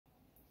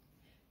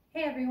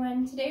Hey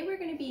everyone, today we're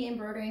going to be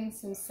embroidering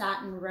some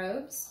satin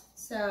robes.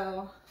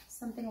 So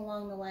something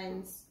along the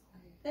lines of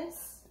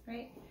this,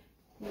 right?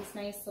 These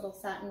nice little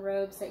satin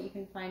robes that you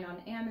can find on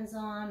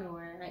Amazon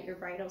or at your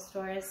bridal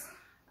stores.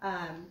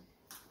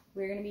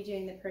 We're going to be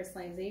doing the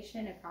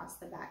personalization across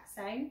the back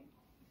side,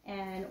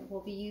 and we'll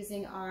be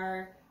using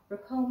our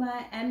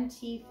Ricoma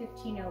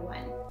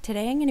MT-1501.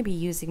 Today I'm going to be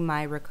using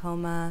my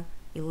Ricoma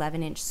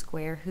 11-inch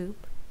square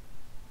hoop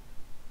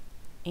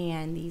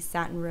and these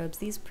satin robes.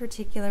 These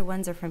particular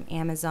ones are from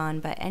Amazon,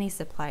 but any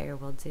supplier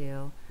will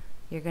do.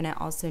 You're going to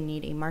also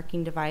need a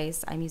marking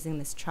device. I'm using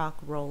this chalk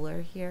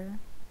roller here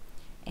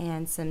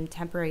and some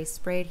temporary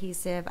spray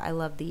adhesive. I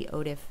love the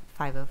Otif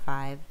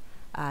 505.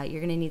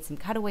 You're going to need some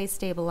cutaway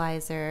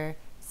stabilizer,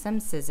 some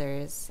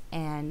scissors,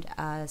 and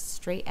a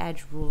straight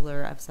edge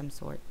ruler of some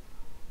sort.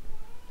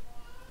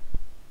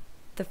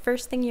 The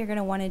first thing you're going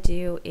to want to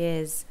do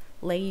is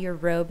lay your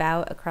robe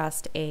out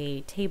across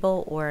a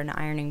table or an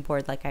ironing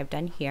board like I've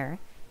done here,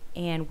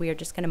 and we are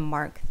just going to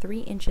mark 3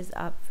 inches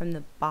up from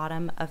the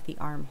bottom of the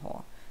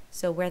armhole.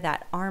 So where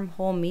that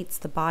armhole meets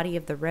the body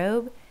of the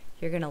robe,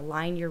 you're going to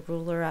line your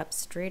ruler up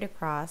straight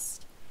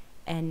across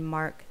and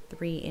mark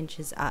 3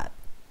 inches up.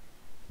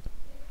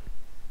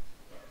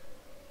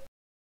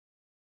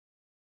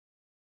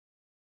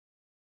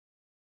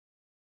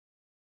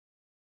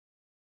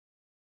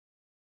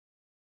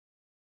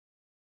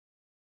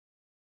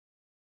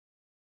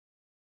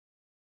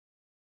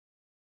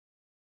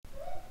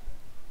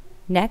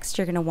 Next,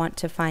 you're going to want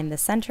to find the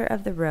center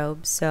of the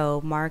robe, so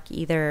mark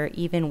either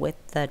even with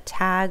the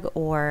tag,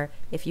 or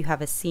if you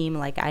have a seam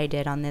like I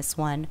did on this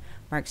one,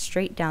 mark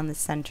straight down the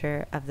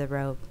center of the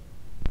robe.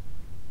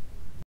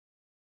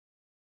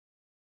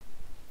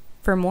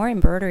 For more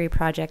embroidery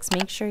projects,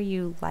 make sure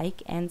you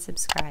like and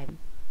subscribe.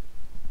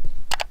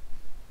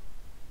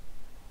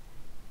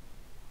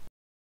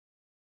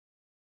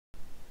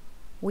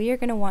 We are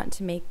going to want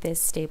to make this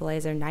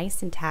stabilizer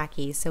nice and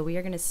tacky, so we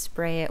are going to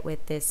spray it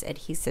with this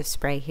adhesive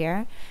spray here,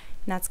 and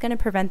that's going to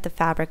prevent the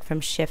fabric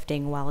from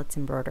shifting while it's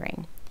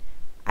embroidering.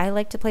 I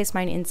like to place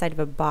mine inside of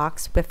a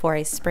box before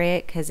I spray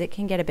it because it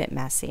can get a bit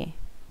messy.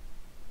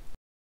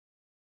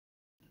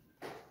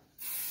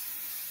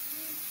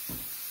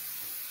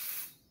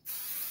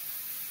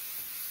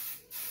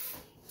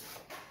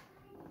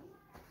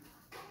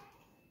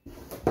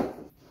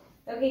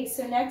 Okay,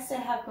 so next I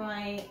have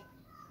my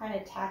kind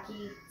of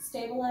tacky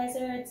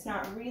stabilizer. It's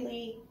not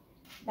really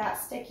that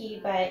sticky,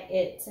 but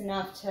it's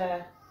enough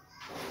to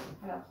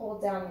kind of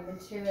hold down the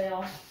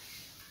material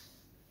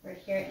or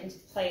adhere it into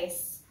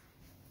place.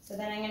 So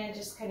then I'm going to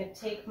just kind of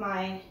take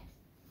my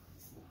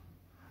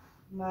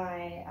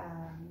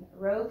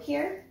robe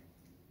here,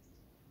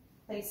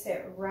 place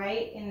it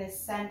right in the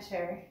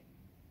center,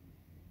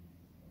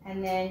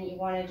 and then you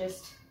want to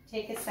just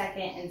take a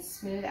second and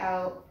smooth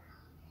out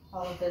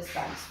all of those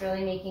bumps,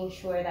 really making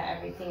sure that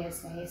everything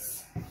is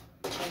nice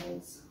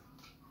and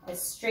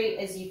as straight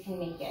as you can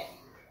make it.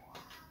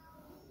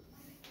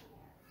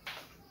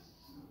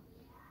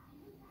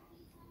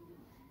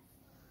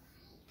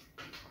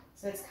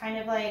 So it's kind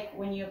of like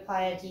when you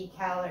apply a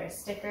decal or a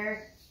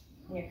sticker,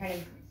 and you're kind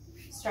of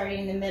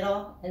starting in the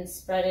middle and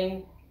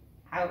spreading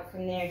out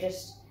from there,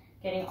 just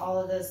getting all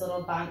of those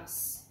little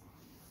bumps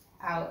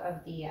out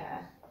of the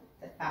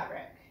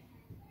fabric.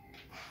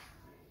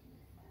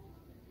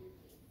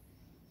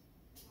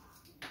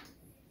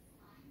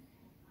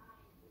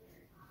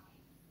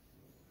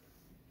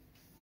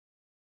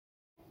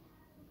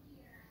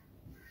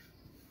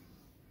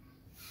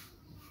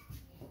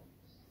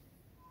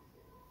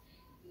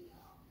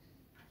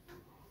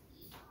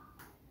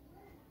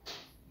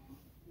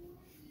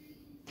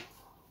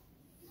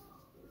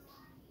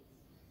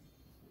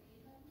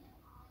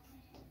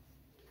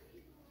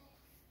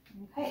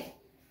 Okay,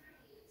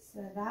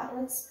 so that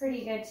looks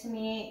pretty good to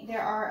me.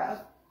 There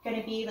are going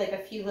to be like a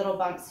few little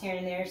bumps here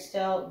and there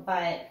still,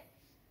 but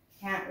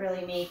can't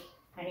really make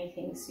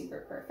anything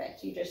super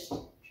perfect. You just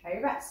try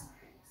your best.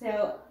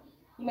 So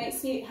you might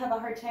have a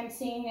hard time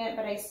seeing it,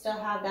 but I still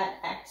have that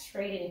X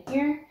right in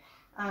here.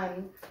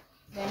 Then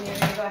you're going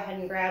to go ahead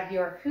and grab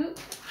your hoop.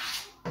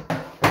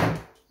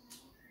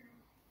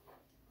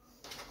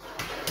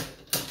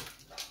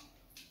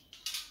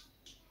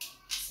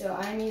 So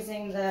I'm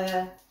using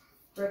the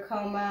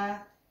Ricoma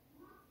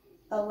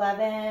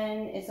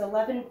 11, it's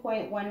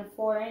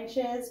 11.14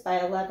 inches by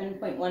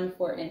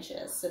 11.14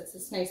 inches. So it's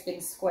this nice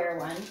big square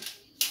one.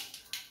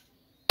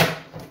 And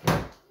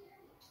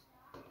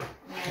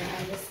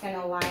I'm just going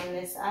to line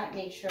this up,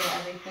 make sure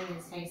everything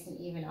is nice and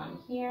even on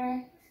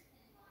here.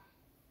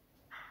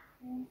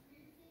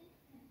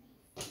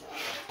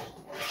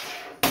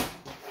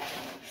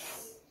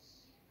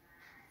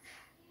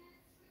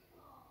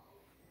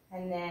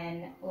 And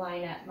then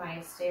line up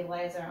my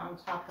stabilizer on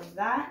top of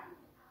that.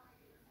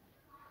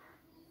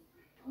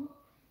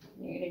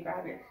 You're going to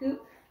grab your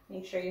hoop,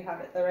 make sure you have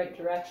it the right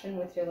direction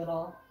with your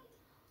little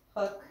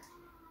hook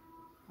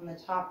on the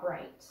top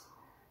right.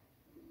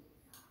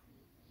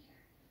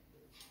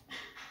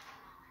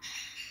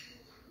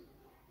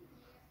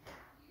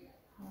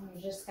 And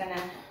you're just going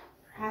to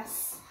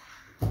press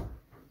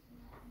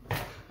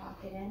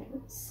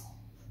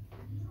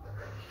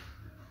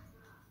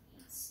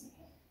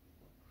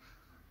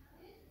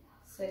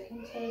So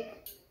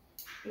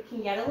it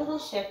can get a little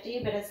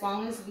shifty, but as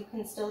long as you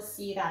can still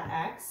see that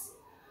X,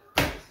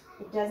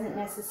 it doesn't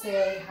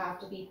necessarily have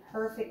to be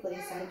perfectly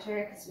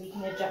centered because we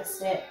can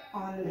adjust it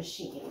on the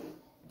machine.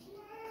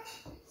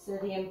 So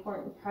the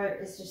important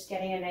part is just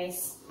getting a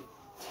nice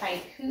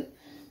tight hoop.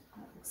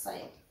 It looks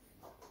like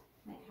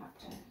I might have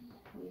to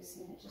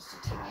loosen it just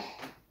a tad.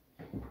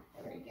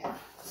 There we go,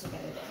 to get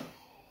it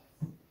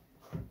in.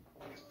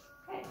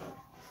 Okay.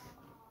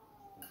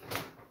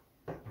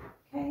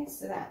 Okay,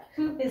 so that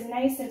hoop is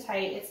nice and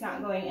tight, it's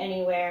not going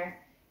anywhere,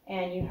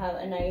 and you have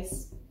a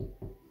nice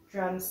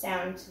drum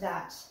sound to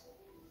that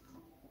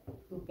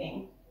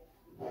hooping.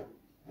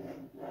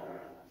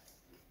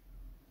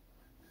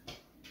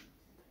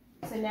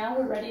 So now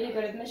we're ready to go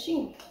to the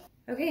machine.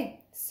 Okay,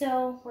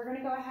 so we're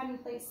gonna go ahead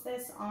and place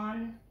this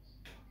on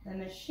the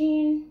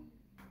machine.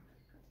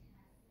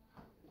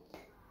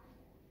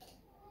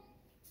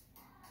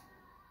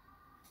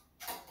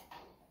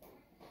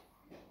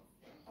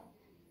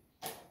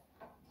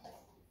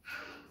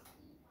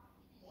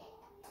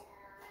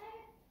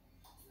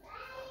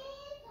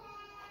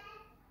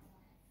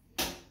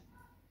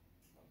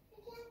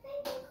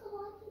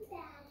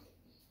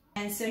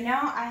 And so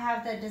now I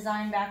have the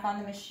design back on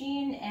the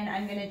machine, and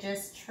I'm gonna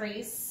just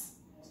trace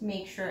to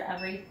make sure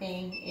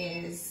everything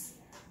is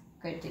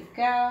good to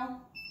go.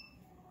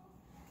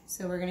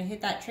 So we're gonna hit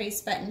that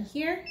trace button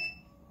here.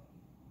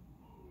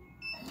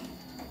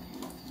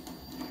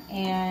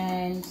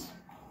 And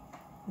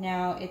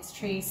now it's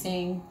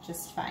tracing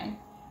just fine.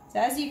 So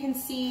as you can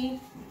see,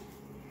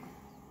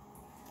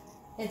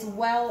 it's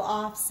well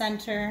off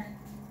center,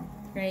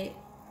 right?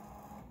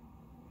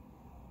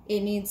 It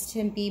needs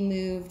to be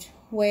moved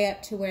way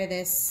up to where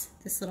this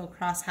little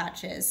cross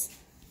hatch is.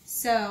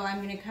 So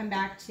I'm going to come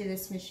back to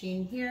this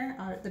machine here,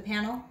 the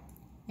panel,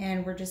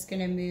 and we're just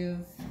going to move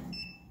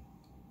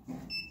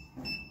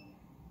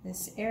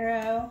this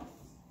arrow.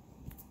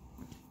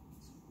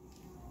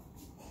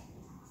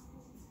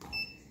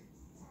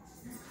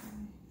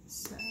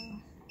 So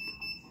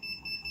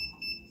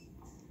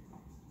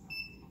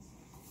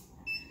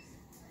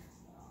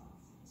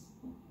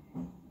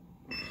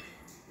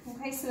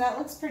okay, so that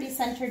looks pretty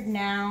centered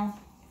now.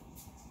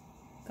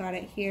 Got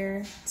it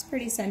here, it's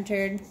pretty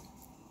centered.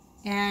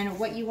 And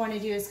what you want to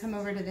do is come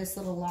over to this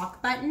little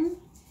lock button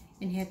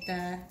and hit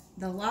the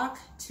lock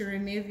to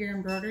remove your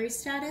embroidery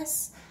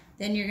status.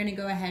 Then you're going to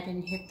go ahead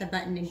and hit the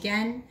button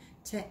again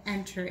to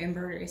enter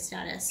embroidery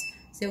status.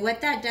 So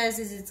what that does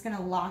is it's going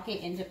to lock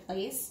it into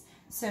place.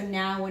 So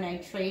now when I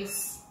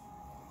trace,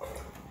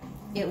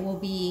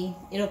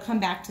 it'll come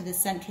back to the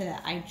center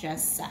that I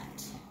just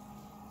set.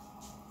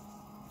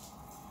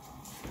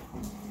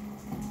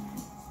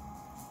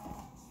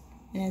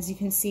 And as you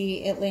can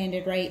see, it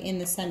landed right in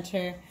the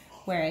center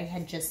where I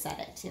had just set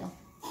it to.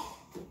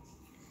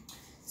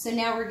 So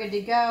now we're good to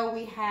go.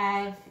 We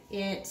have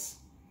it,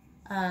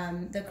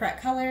 the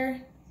correct color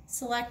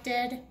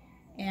selected,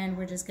 and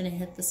we're just gonna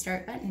hit the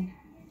start button.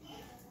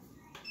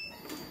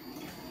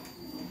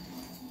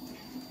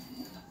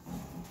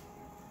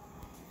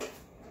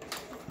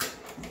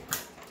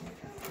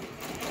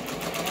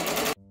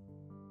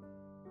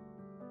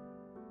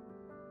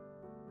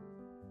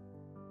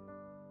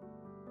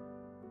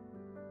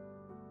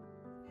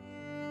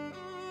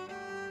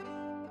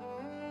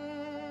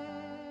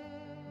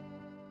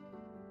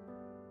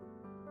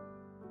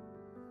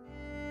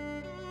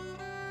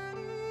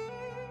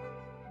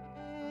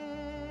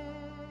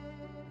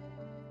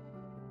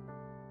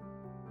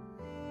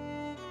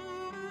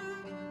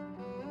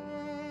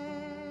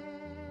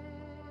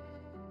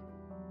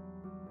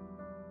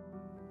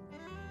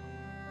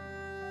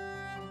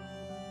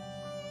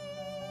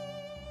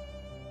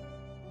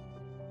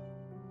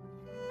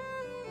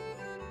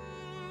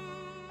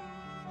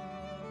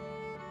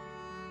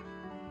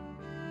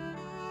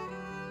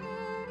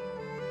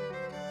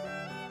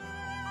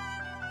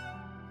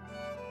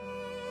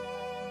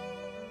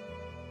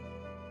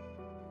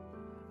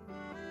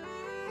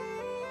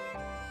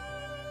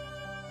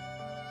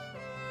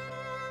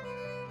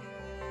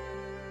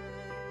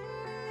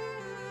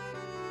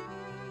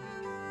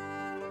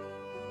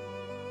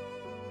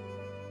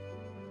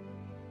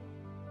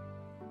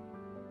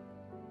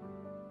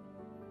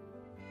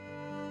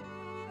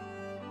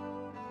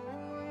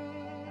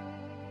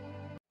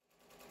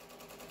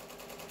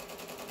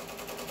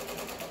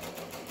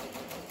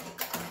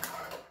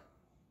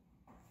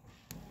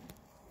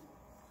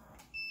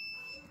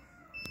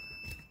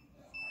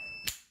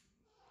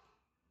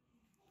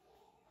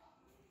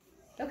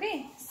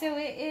 Okay, so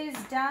it is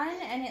done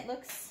and it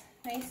looks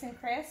nice and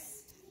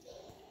crisp.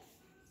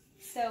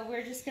 So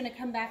we're just going to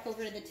come back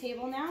over to the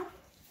table now.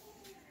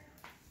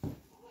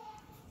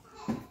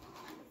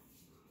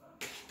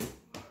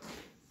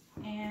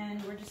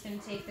 And we're just going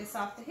to take this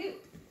off the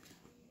hoop.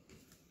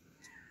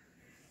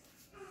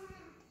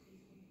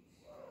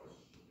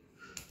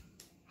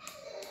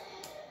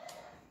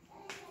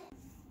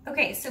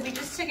 Okay, so we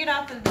just took it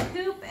off of the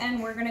hoop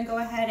and we're going to go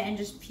ahead and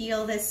just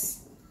peel this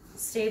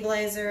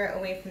stabilizer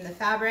away from the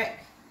fabric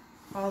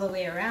all the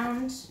way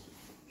around.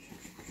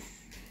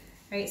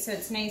 right? So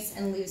it's nice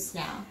and loose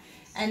now.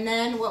 And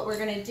then what we're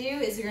gonna do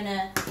is you're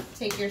gonna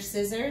take your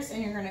scissors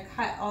and you're gonna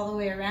cut all the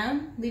way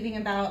around, leaving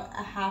about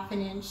a ½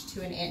 inch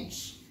to an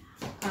inch.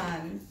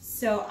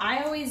 So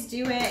I always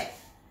do it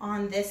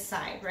on this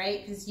side,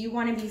 right? Because you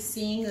wanna be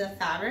seeing the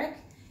fabric.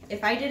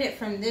 If I did it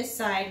from this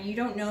side, you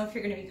don't know if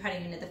you're gonna be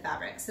cutting into the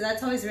fabric. So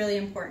that's always really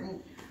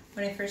important.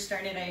 When I first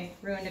started, I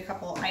ruined a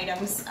couple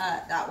items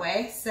that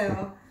way.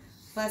 So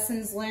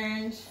lessons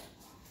learned.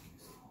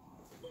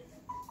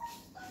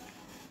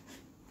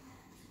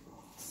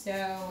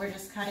 So we're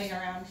just cutting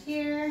around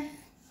here.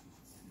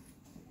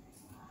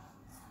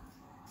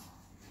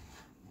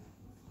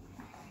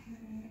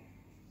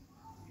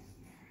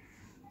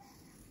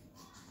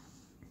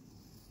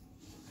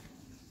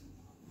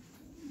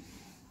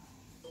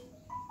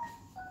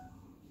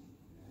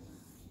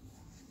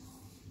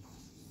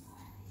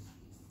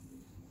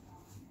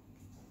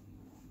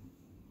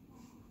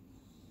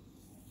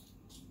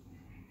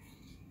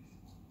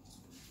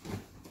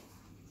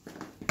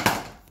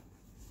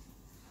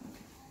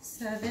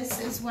 So this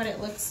is what it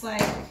looks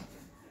like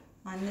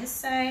on this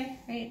side,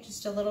 right?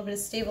 Just a little bit of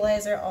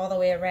stabilizer all the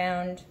way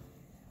around.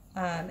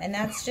 And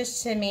that's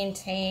just to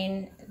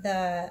maintain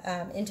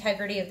the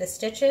integrity of the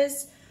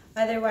stitches.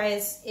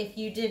 Otherwise, if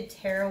you did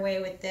tear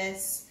away with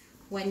this,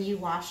 when you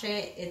wash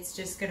it, it's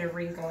just gonna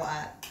wrinkle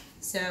up.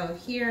 So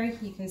here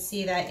you can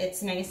see that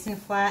it's nice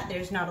and flat.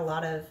 There's not a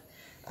lot of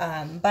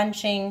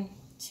bunching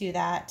to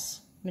that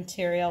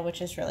material,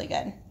 which is really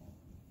good.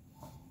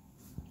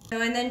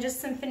 And then just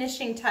some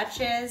finishing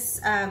touches.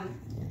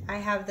 I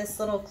have this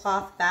little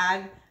cloth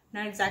bag.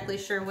 Not exactly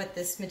sure what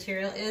this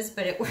material is,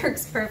 but it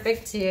works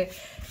perfect to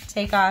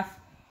take off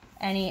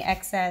any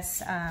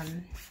excess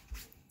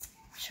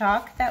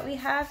chalk that we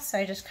have. So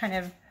I just kind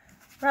of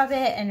rub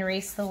it and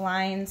erase the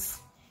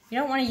lines. You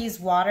don't want to use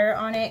water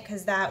on it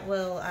because that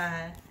will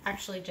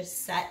actually just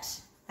set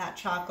that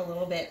chalk a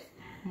little bit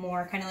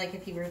more, kind of like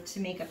if you were to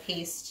make a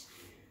paste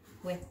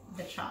with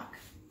the chalk.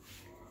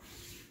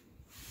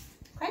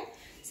 Okay.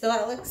 So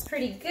that looks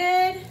pretty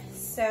good.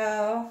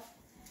 So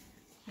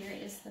here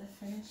is the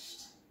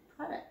finished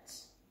product.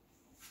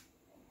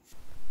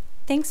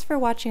 Thanks for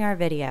watching our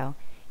video.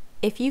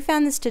 If you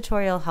found this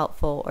tutorial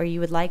helpful or you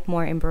would like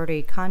more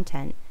embroidery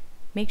content,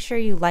 make sure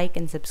you like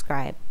and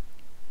subscribe.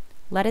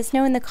 Let us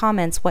know in the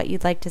comments what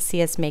you'd like to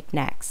see us make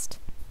next.